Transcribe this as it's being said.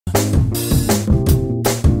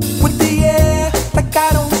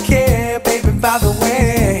by the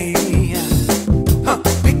way,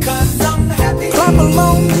 because I'm happy. Clap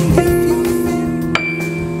along.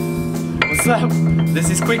 What's up?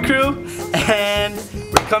 This is Quick Crew, and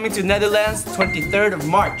we're coming to Netherlands 23rd of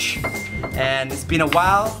March. And it's been a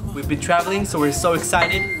while, we've been traveling, so we're so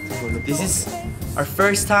excited. This is our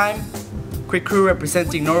first time Quick Crew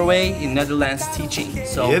representing Norway in Netherlands teaching.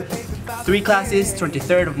 So 3 classes,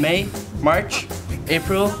 23rd of May, March,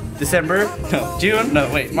 April, December,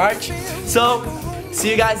 March. So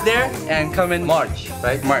see you guys there, and come in March,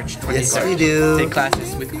 right? March 23rd. Yes, we do. Take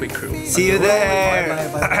classes with Quick Crew. See you there.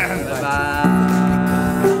 Bye.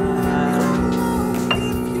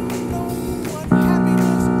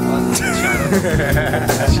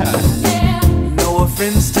 No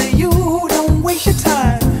offense to